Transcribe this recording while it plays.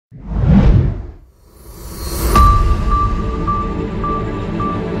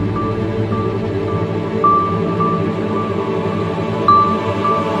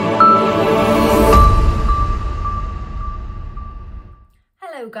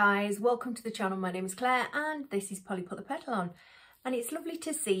guys, welcome to the channel. My name is Claire and this is Polly Put the Petal On, and it's lovely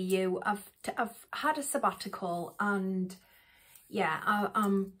to see you. I've had a sabbatical and yeah,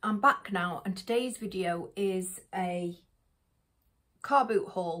 I'm back now, and today's video is a car boot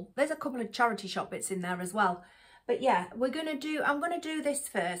haul. There's a couple of charity shop bits in there as well, but yeah, I'm gonna do this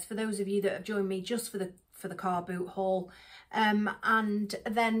first for those of you that have joined me just for the car boot haul, and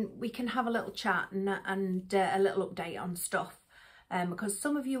then we can have a little chat and a little update on stuff. Because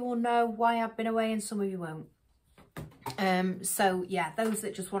some of you will know why I've been away and some of you won't. So yeah, those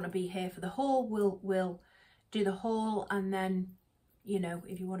that just want to be here for the haul will do the haul, and then, you know,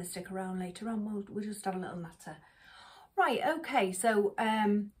 if you want to stick around later on, we'll just have a little natter. Right, okay, so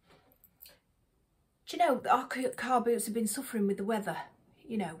do you know, our car boots have been suffering with the weather,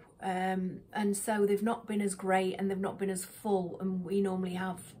 you know, and so they've not been as great and they've not been as full, and we normally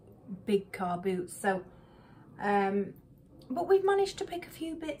have big car boots, so but we've managed to pick a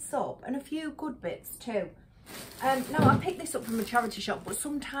few bits up, and a few good bits too. Now, I picked this up from a charity shop, but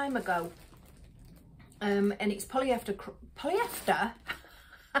some time ago, and it's polyester.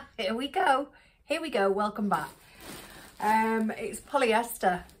 Here we go, welcome back. It's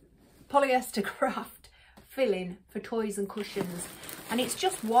polyester craft filling for toys and cushions, and it's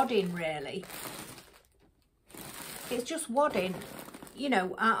just wadding, really. It's just wadding, you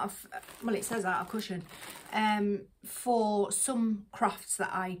know, out of, well, it says out of cushion, for some crafts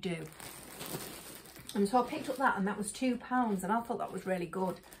that I do. And so I picked up that, and that was £2, and I thought that was really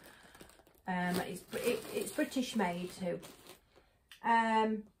good. It's British made too.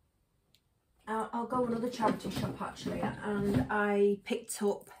 I'll go another charity shop actually, and I picked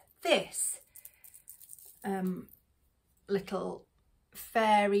up this little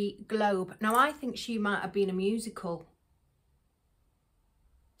fairy globe. Now, I think she might have been a musical,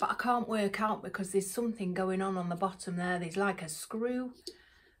 but I can't work out because there's something going on the bottom there. There's like a screw,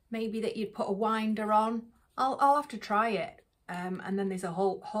 maybe, that you'd put a winder on. I'll have to try it. And then there's a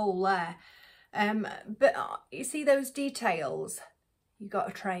hole there. But you see those details? You got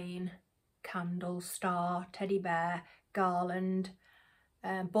a train, candle, star, teddy bear, garland,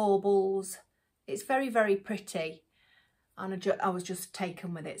 baubles. It's very, very pretty. And I was just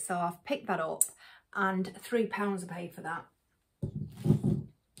taken with it. So I've picked that up, and £3 I paid for that.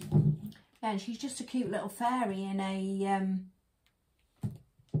 And she's just a cute little fairy in a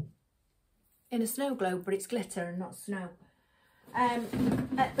snow globe, but it's glitter and not snow. At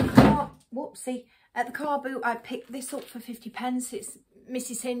the car boot, I picked this up for 50p. It's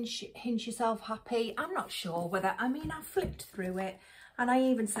Mrs. Hinch Yourself Happy. I'm not sure whether, I mean, I flipped through it, and I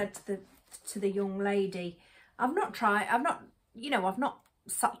even said to the young lady, I've not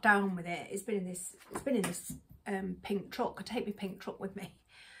sat down with it. It's been in this pink truck. I take my pink truck with me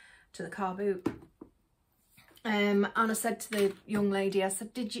to the car boot, and I said to the young lady, I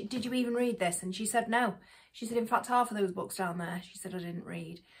said, did you even read this? And she said no. She said, in fact, half of those books down there, she said, I didn't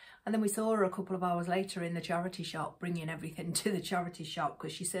read. And then we saw her a couple of hours later in the charity shop, bringing everything to the charity shop,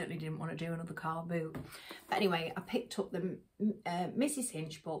 because she certainly didn't want to do another car boot. But anyway, I picked up the Mrs.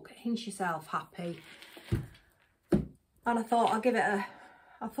 Hinch book, Hinch Yourself Happy, and I thought I'd give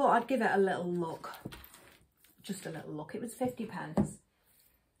it a little look, just a little look. It was 50p.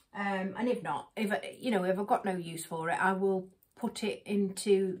 And if not, if I've got no use for it, I will put it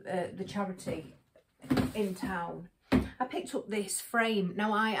into the charity in town. I picked up this frame.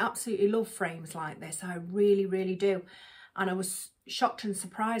 Now, I absolutely love frames like this. I really, really do. And I was shocked and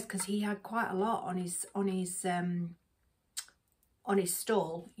surprised because he had quite a lot on his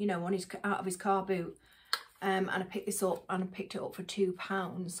stall, you know, out of his car boot. And I picked this up, and I picked it up for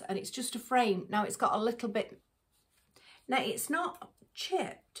 £2, and it's just a frame. Now, it's got a little bit. Now, it's not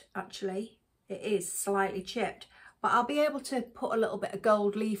chipped, actually. It is slightly chipped, but I'll be able to put a little bit of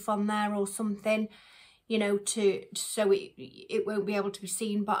gold leaf on there or something, you know, so it won't be able to be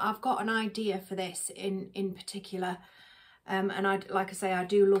seen. But I've got an idea for this in particular, and like I say, I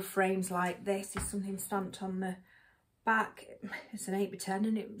do love frames like this. There's something stamped on the back. It's an 8x10,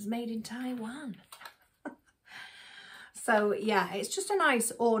 and it was made in Taiwan. So yeah, it's just a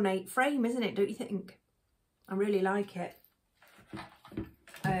nice ornate frame, isn't it? Don't you think? I really like it.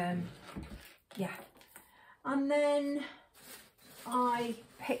 Yeah, and then I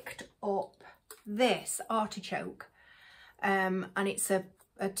picked up this artichoke, and it's a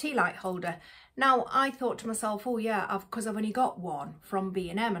tea light holder. Now, I thought to myself, oh yeah, because I've only got one from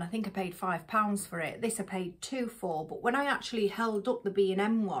B&M, and I think I paid £5 for it. This I paid £2 for, but when I actually held up the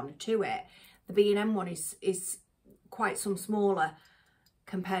B&M one to it, the B&M one is quite some smaller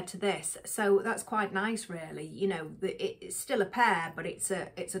compared to this, so that's quite nice, really. You know, it's still a pear, but it's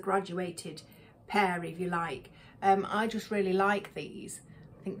a graduated pear, if you like. I just really like these.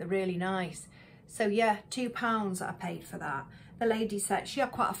 I think they're really nice. So yeah, £2 I paid for that. The lady said, she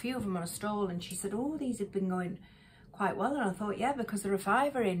had quite a few of them on a stall, and she said, oh, these have been going quite well. And I thought, yeah, because they're a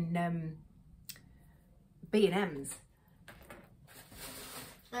 £5 in B&M's.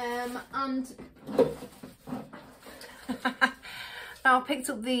 And now I picked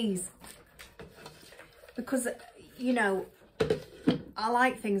up these because, you know, I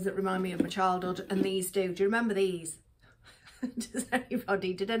like things that remind me of my childhood, and these do. Do you remember these? Does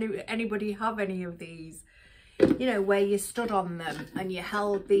anybody, did anybody have any of these? You know, where you stood on them and you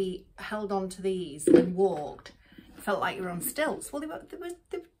held onto these and walked. It felt like you were on stilts. Well, they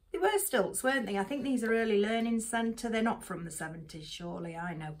were stilts, weren't they? I think these are early learning centre. They're not from the 70s, surely,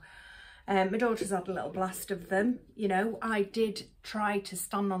 I know. My daughter's had a little blast of them. You know, I did try to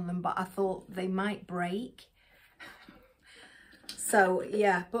stand on them, but I thought they might break. So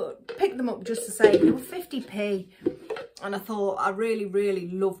yeah, but picked them up just to say they were 50p, and I thought I really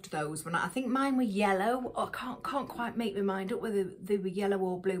loved those. When I think mine were yellow. I can't quite make my mind up whether they were yellow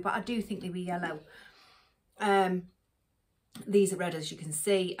or blue, but I do think they were yellow. These are red, as you can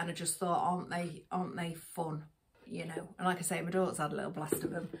see, and I just thought, aren't they fun, you know? And like I say, my daughter's had a little blast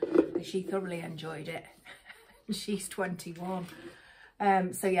of them, and she thoroughly enjoyed it. She's 21.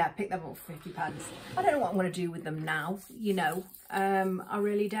 So yeah, I picked them up for 50p. I don't know what I'm going to do with them now, you know. I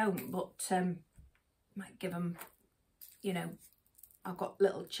really don't, but might give them, you know, I've got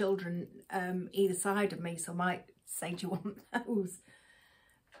little children either side of me, so I might say, do you want those?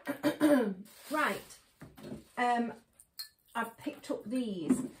 Right. I've picked up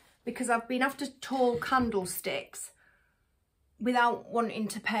these because I've been after tall candlesticks without wanting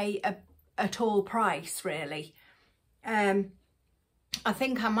to pay a tall price, really. I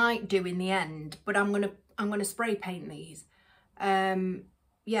think I might do in the end, but I'm gonna spray paint these.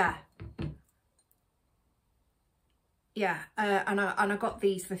 Yeah. And I got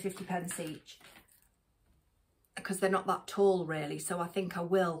these for 50p each because they're not that tall, really. So I think I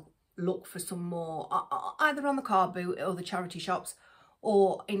will look for some more, either on the car boot or the charity shops,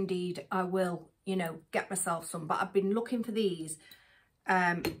 or indeed I will, you know, get myself some. But I've been looking for these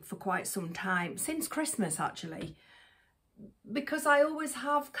for quite some time, since Christmas actually, because I always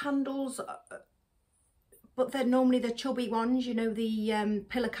have candles, but they're normally the chubby ones, you know, the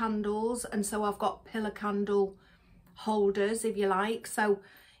pillar candles, and so I've got pillar candle holders, if you like. So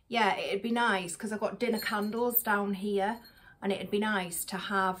yeah, it'd be nice because I've got dinner candles down here, and it'd be nice to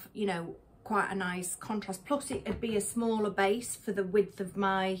have, you know, quite a nice contrast. Plus it'd be a smaller base for the width of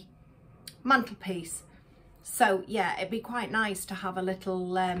my mantelpiece. So yeah, it'd be quite nice to have a little,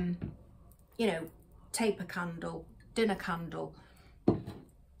 you know, taper candle, dinner candle.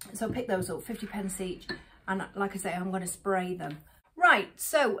 So pick those up, 50p each. And like I say, I'm going to spray them. Right,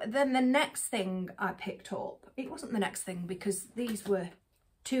 so then the next thing I picked up, it wasn't the next thing because these were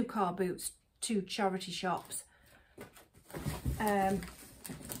 2 car boots, 2 charity shops. I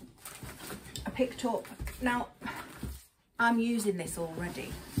picked up, now I'm using this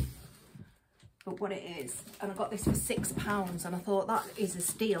already, but what it is, and I got this for £6, and I thought that is a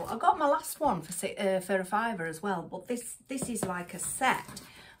steal. I got my last one for a £5 as well, but this is like a set,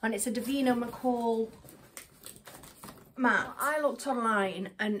 and it's a Davina McCall mat. I looked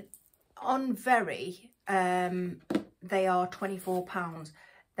online, and on Very they are £24.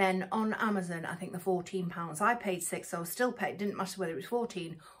 Then on Amazon, I think they're £14. I paid £6, so I still paid. It didn't matter whether it was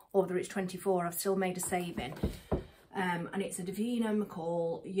 14 or whether it's 24. I've still made a saving. And it's a Davina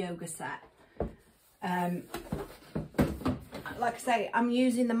McCall yoga set. Like I say, I'm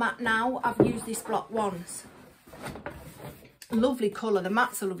using the mat now. I've used this block once. Lovely colour. The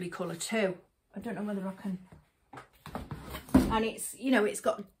mat's a lovely colour too. I don't know whether I can. And it's, you know, it's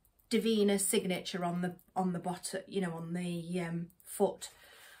got Davina's signature on the bottom, you know, on the foot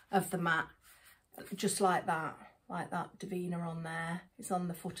of the mat, just like that Davina on there. It's on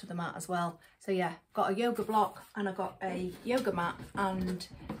the foot of the mat as well. So yeah, got a yoga block and I got a yoga mat, and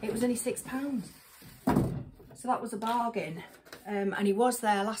it was only £6, so that was a bargain. And he was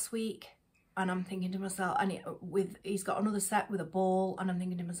there last week, and I'm thinking to myself, and he's got another set with a ball, and I'm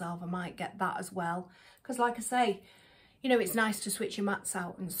thinking to myself, I might get that as well, because like I say, you know, it's nice to switch your mats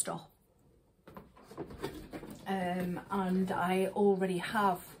out and stuff. And I already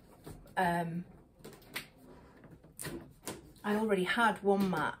have I already had one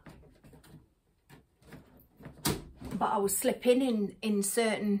mat, but I was slipping in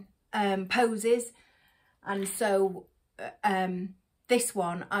certain poses, and so this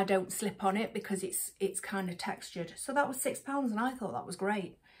one I don't slip on it because it's kind of textured. So that was £6, and I thought that was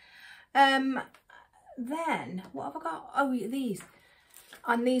great. Then what have I got? Oh, these.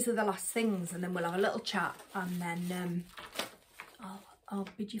 And these are the last things, and then we'll have a little chat, and then I'll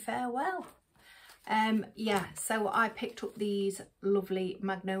bid you farewell. Yeah, so I picked up these lovely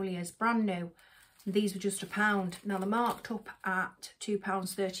magnolias, brand new. These were just £1. Now they're marked up at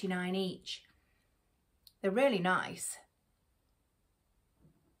 £2.39 each. They're really nice.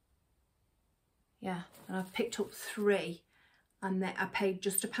 Yeah, and I've picked up 3 and I paid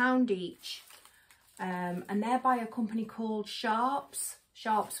just £1 each. And they're by a company called Sharps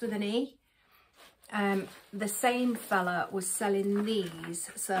with an E. The same fella was selling these,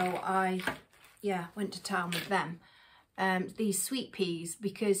 so I went to town with them. These sweet peas,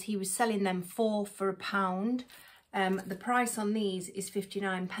 because he was selling them 4 for £1. The price on these is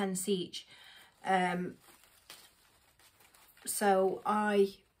 59p each. So how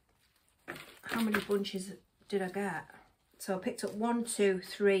many bunches did I get? So I picked up 1, 2,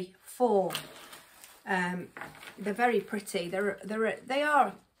 3, 4. They're very pretty. They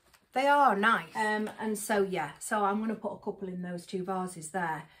are nice. And so yeah, so I'm going to put a couple in those 2 vases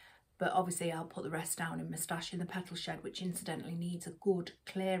there. But obviously I'll put the rest down in my stash in the petal shed, which incidentally needs a good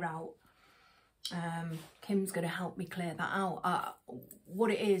clear out. Kim's going to help me clear that out. What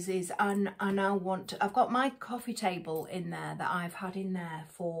it is I now want to, I've got my coffee table in there that I've had in there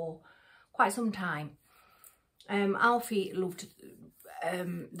for quite some time. Alfie loved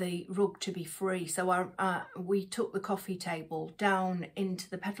the rug to be free, so we took the coffee table down into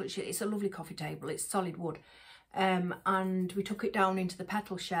the petal shed. It's a lovely coffee table, it's solid wood. And we took it down into the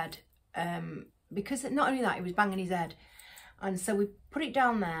petal shed because not only that, he was banging his head. And so we put it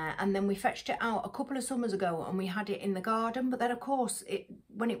down there, and then we fetched it out a couple of summers ago and we had it in the garden. But then of course,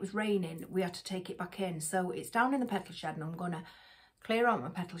 when it was raining, we had to take it back in. So it's down in the petal shed, and I'm going to clear out my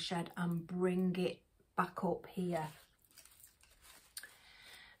petal shed and bring it back up here.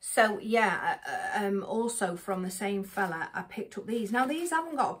 So yeah, also from the same fella, I picked up these. Now these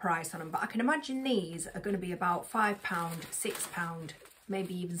haven't got a price on them, but I can imagine these are going to be about £5, £6,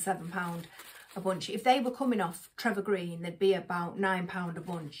 maybe even £7 a bunch. If they were coming off Trevor Green, they'd be about £9 a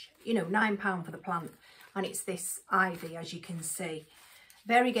bunch. You know, £9 for the plant. And it's this ivy, as you can see,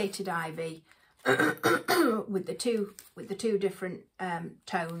 variegated ivy with the two different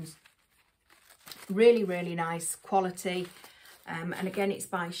tones. Really, really nice quality. And again, it's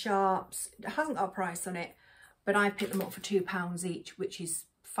by Sharps. It hasn't got a price on it, but I picked them up for £2 each, which is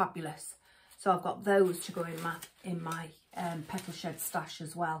fabulous. So I've got those to go in my petal shed stash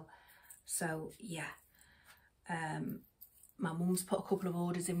as well. So yeah, my mum's put a couple of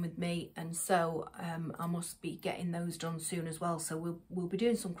orders in with me, and so I must be getting those done soon as well. So we'll be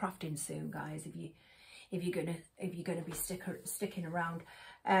doing some crafting soon, guys. If you're gonna be sticking around.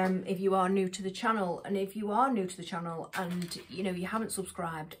 If you are new to the channel, and if you are new to the channel and you know you haven't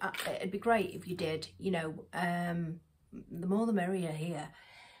subscribed, it'd be great if you did. You know, the more the merrier here.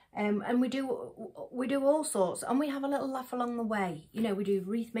 And we do all sorts, and we have a little laugh along the way. You know, we do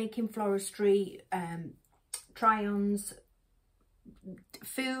wreath making, floristry, try-ons,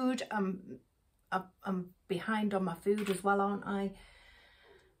 food. I'm behind on my food as well, aren't I?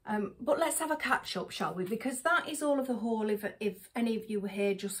 But let's have a catch up, shall we? Because that is all of the haul. If any of you were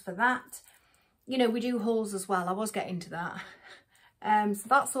here just for that, you know, we do hauls as well. I was getting to that. So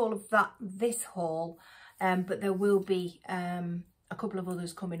that's all of that, this haul. But there will be a couple of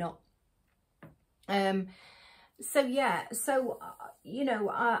others coming up. So yeah, so you know,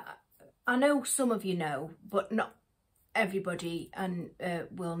 I know some of you know, but not everybody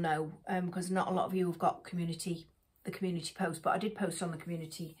will know, because not a lot of you have got the community post. But I did post on the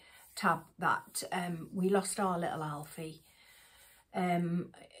community tab that we lost our little Alfie.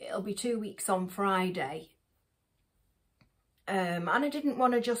 It'll be 2 weeks on Friday. And I didn't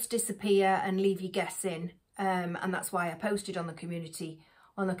want to just disappear and leave you guessing. And that's why I posted on the community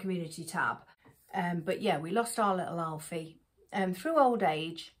tab. But yeah, we lost our little Alfie through old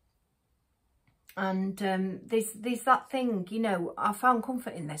age. And there's that thing, you know, I found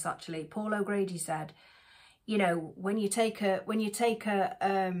comfort in this actually. Paul O'Grady said, you know, when you take an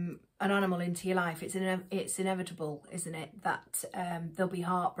animal into your life, it's inevitable, isn't it, that there'll be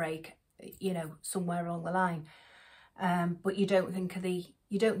heartbreak, you know, somewhere along the line. But you don't think of the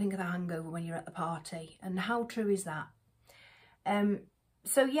hangover when you're at the party. And how true is that?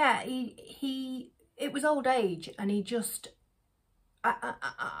 So yeah, it was old age, and he just,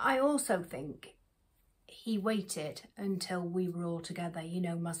 I also think he waited until we were all together. You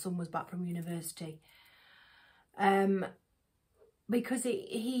know, my son was back from university. Because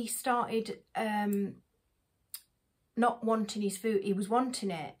he started not wanting his food. He was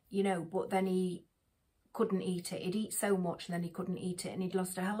wanting it, you know, but then he couldn't eat it. He'd eat so much and then he couldn't eat it, and he'd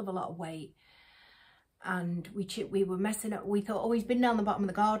lost a hell of a lot of weight. and we were messing up. We thought, oh, he's been down the bottom of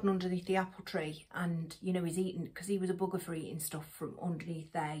the garden underneath the apple tree, and you know, he's eating, because he was a bugger for eating stuff from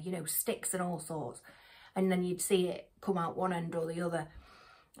underneath there, you know, sticks and all sorts, and then you'd see it come out one end or the other.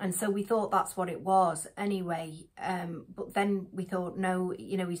 And so we thought that's what it was anyway. But then we thought, no,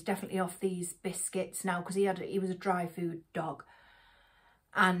 you know, he's definitely off these biscuits now, because he was a dry food dog.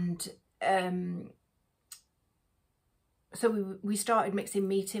 And so we started mixing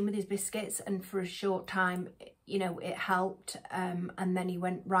meat in with his biscuits, and for a short time, you know, it helped. And then he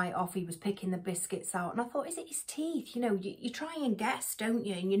went right off. He was picking the biscuits out, and I thought, is it his teeth? You know, you try and guess, don't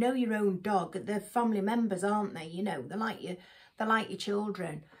you? And you know your own dog. They're family members, aren't they? You know, they're like your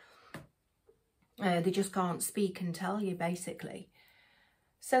children. They just can't speak and tell you, basically.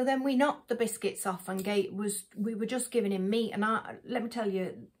 So then we knocked the biscuits off, and we were just giving him meat. And let me tell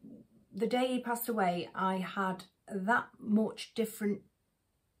you, the day he passed away, I had that many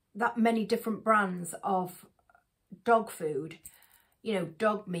different brands of dog food, you know,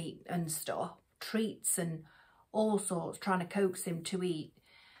 dog meat and stuff, treats and all sorts, trying to coax him to eat.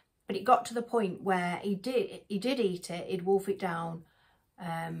 But it got to the point where he did eat it, he'd wolf it down,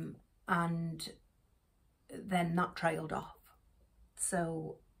 and then that trailed off.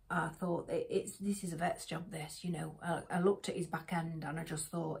 So I thought, this is a vet's job, this, you know. I looked at his back end, and I just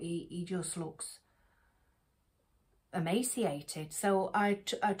thought, he just looks emaciated. So I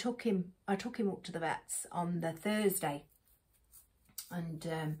took him up to the vets on the Thursday,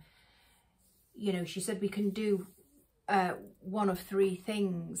 and you know, she said we can do one of three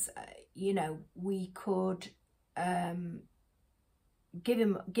things. You know, we could give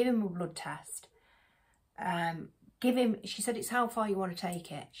him a blood test, she said, it's how far you want to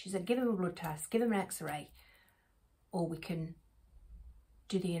take it. She said, give him a blood test, give him an x-ray, or we can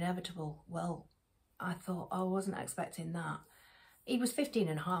do the inevitable. Well, I thought, I wasn't expecting that. He was 15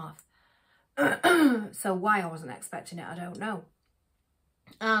 and a half. So why I wasn't expecting it, I don't know.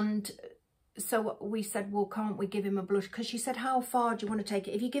 And so we said, well, can't we give him a blood? Because she said, how far do you want to take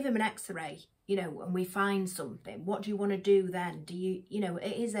it? If you give him an x-ray, you know, and we find something, what do you want to do then? Do you, you know,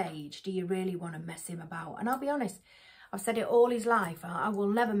 at his age, do you really want to mess him about? And I'll be honest, I've said it all his life, I will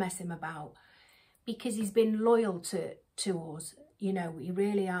never mess him about, because he's been loyal to us, you know, he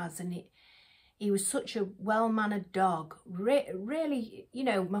really has. And he was such a well-mannered dog. Really, you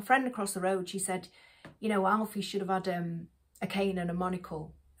know, my friend across the road, she said, you know, Alfie should have had a cane and a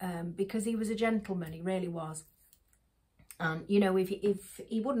monocle, because he was a gentleman, he really was. And, you know, if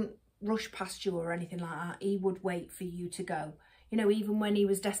he wouldn't rush past you or anything like that, he would wait for you to go. You know, even when he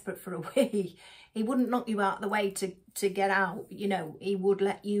was desperate for a wee, he wouldn't knock you out of the way to get out, you know, he would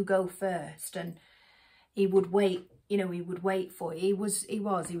let you go first, and he would wait, you know, he would wait for you. He was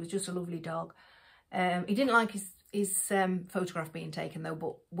just a lovely dog. He didn't like his photograph being taken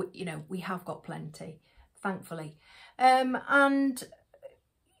though, but you know, we have got plenty, thankfully. And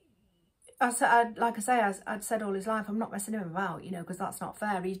I'd said all his life, I'm not messing him about, you know, because that's not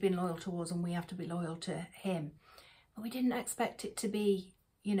fair. He's been loyal to us, and we have to be loyal to him. But we didn't expect it to be,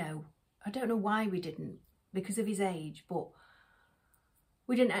 you know, I don't know why we didn't, because of his age, but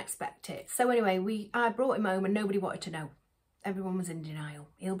we didn't expect it. So anyway, I brought him home, and nobody wanted to know. Everyone was in denial.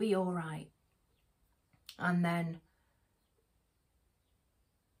 He'll be all right. And then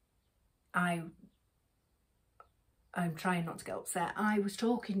I'm trying not to get upset. I was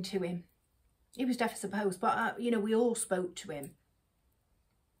talking to him. He was deaf, I suppose, but you know, we all spoke to him.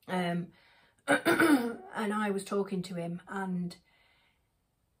 And I was talking to him, and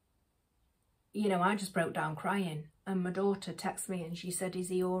you know, I just broke down crying, and my daughter texted me and she said, is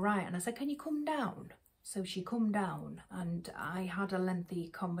he all right? And I said, can you come down? So she come down, and I had a lengthy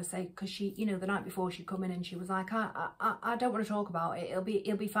conversation, because she, you know, the night before she'd come in, and she was like, I don't want to talk about it,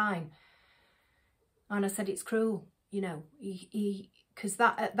 he'll be fine. And I said, it's cruel, you know, because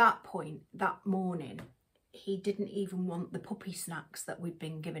at that point, that morning, he didn't even want the puppy snacks that we'd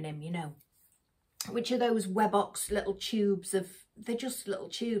been giving him, you know, which are those Webox little tubes of, they're just little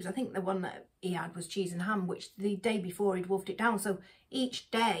tubes. I think the one that he had was cheese and ham, which the day before he'd wolfed it down. So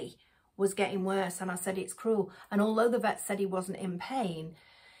each day was getting worse, and I said, it's cruel. And although the vet said he wasn't in pain,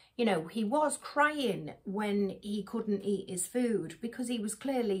 you know, he was crying when he couldn't eat his food, because he was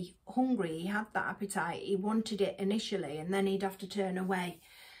clearly hungry. He had that appetite. He wanted it initially, and then he'd have to turn away.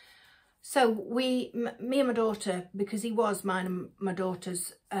 So me and my daughter, because he was mine and my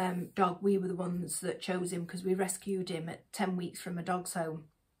daughter's dog, we were the ones that chose him, because we rescued him at 10 weeks from a dog's home,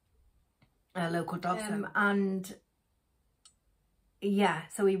 a local dog's home. And yeah,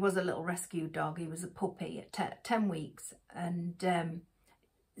 so he was a little rescue dog. He was a puppy at 10 weeks. And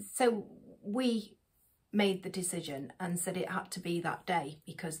so we made the decision and said it had to be that day,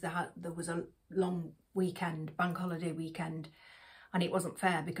 because there was a long weekend, bank holiday weekend, and it wasn't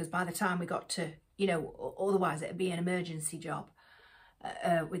fair because by the time we got to, you know, otherwise it'd be an emergency job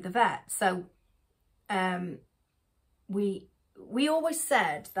with the vet. So we always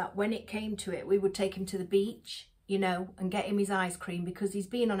said that when it came to it, we would take him to the beach, you know, and get him his ice cream, because he's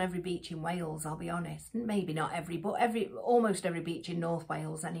been on every beach in Wales, I'll be honest. Maybe not every, but almost every beach in North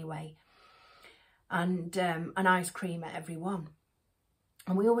Wales anyway. And an ice cream at every one.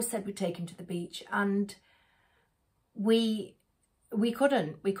 And we always said we'd take him to the beach, and we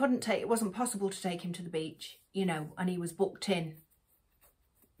couldn't take, it wasn't possible to take him to the beach, you know, and he was booked in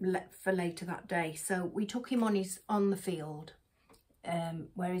for later that day. So we took him on the field,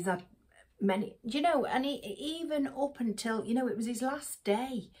 where he's had many, you know, and he even up until, you know, it was his last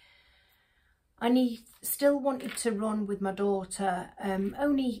day, and he still wanted to run with my daughter,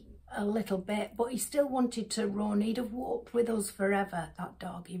 only a little bit, but he still wanted to run. He'd have walked with us forever, that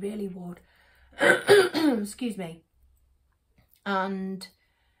dog, he really would. Excuse me. And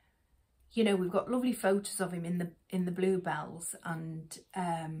you know, we've got lovely photos of him in the bluebells and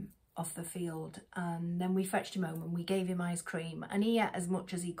off the field. And then we fetched him home and we gave him ice cream, and he ate as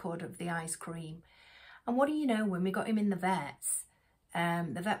much as he could of the ice cream. And what do you know, when we got him in the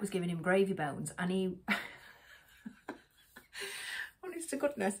vet was giving him gravy bones, and he honest to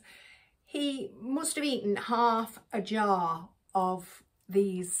goodness, he must have eaten half a jar of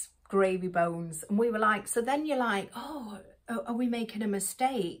these gravy bones. And we were like, so then you're like, oh, are we making a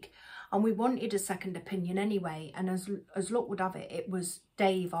mistake? And we wanted a second opinion anyway. And as luck would have it, it was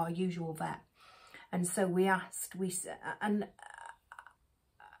Dave, our usual vet. And so we asked, and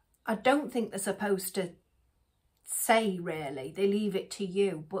I don't think they're supposed to say, really, they leave it to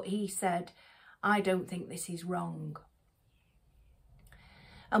you. But he said, I don't think this is wrong.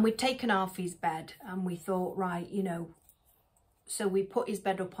 And we'd taken Alfie's bed, and we thought, right, you know, so we put his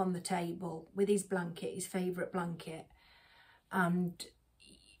bed up on the table with his blanket, his favourite blanket. And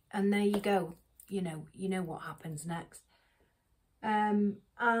there you go, you know what happens next.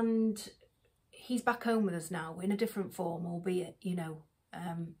 And he's back home with us now in a different form, albeit, you know,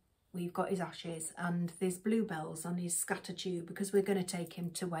 we've got his ashes and there's bluebells on his scatter tube, because we're going to take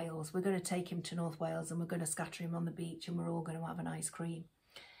him to Wales. We're going to take him to North Wales, and we're going to scatter him on the beach, and we're all going to have an ice cream.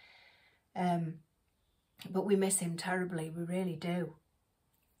 But we miss him terribly, we really do.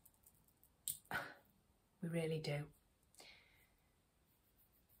 We really do.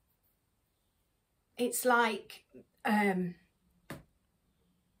 It's like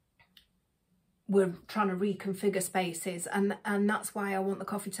we're trying to reconfigure spaces, and that's why I want the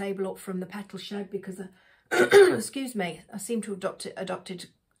coffee table up from the petal shed, because excuse me, I seem to have adopted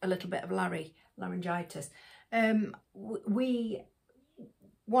a little bit of laryngitis. We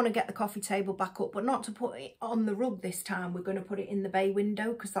want to get the coffee table back up, but not to put it on the rug this time. We're going to put it in the bay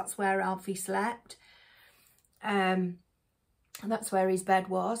window, because that's where Alfie slept. And that's where his bed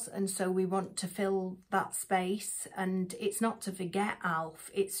was, and so we want to fill that space. And it's not to forget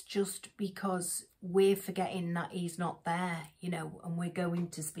Alf, it's just because we're forgetting that he's not there, you know, and we're going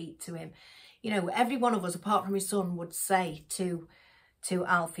to speak to him. You know, every one of us, apart from his son, would say to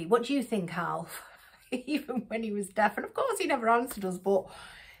Alfie, what do you think, Alf? Even when he was deaf. And of course he never answered us, but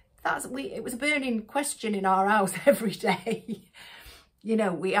it was a burning question in our house every day. You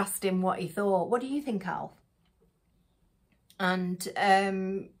know, we asked him what he thought. What do you think, Alf? And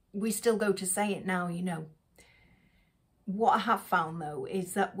we still go to say it now, you know. What I have found, though,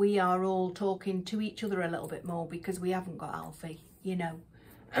 is that we are all talking to each other a little bit more, because we haven't got Alfie, you know.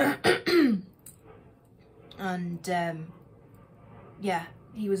 And, yeah,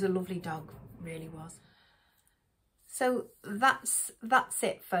 he was a lovely dog, really was. So that's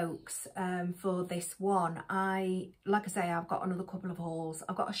it, folks, for this one. Like I say, I've got another couple of hauls.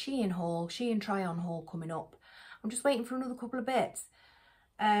 I've got a Shein try-on haul coming up. I'm just waiting for another couple of bits.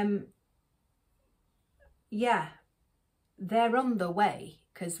 Yeah, they're on the way,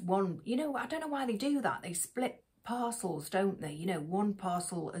 because one, you know, I don't know why they do that. They split parcels, don't they? You know, one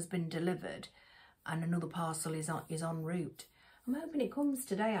parcel has been delivered and another parcel is en route. I'm hoping it comes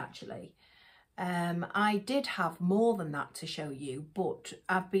today, actually. I did have more than that to show you, but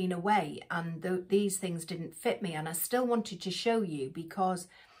I've been away, and these things didn't fit me, and I still wanted to show you, because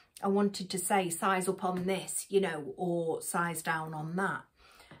I wanted to say size up on this, you know, or size down on that.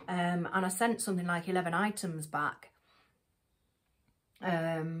 And I sent something like 11 items back.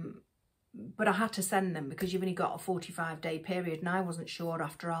 But I had to send them because you've only got a 45-day period, and I wasn't sure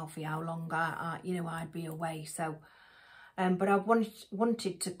after Alfie how long I'd be away. So, but I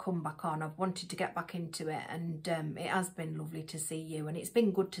wanted to come back on. I've wanted to get back into it, and it has been lovely to see you, and it's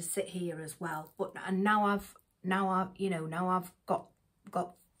been good to sit here as well. Now I've got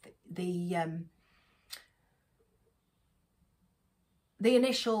the the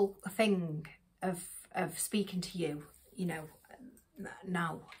initial thing of speaking to you, you know,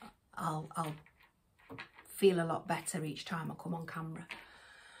 now I'll feel a lot better each time I come on camera.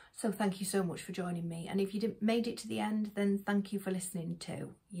 So thank you so much for joining me. And if you didn't made it to the end, then thank you for listening to,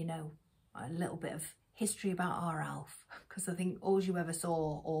 you know, a little bit of history about our Alf, because I think all you ever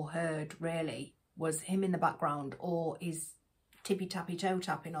saw or heard really was him in the background or his tippy tappy toe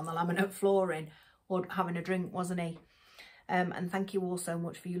tapping on the laminate flooring or having a drink, wasn't he? And thank you all so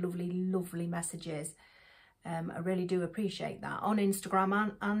much for your lovely messages. I really do appreciate that on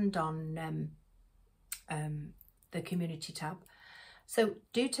Instagram and on the community tab. So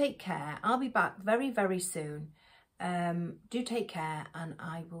do take care. I'll be back very soon. Do take care, and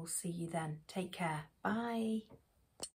I will see you then. Take care. Bye.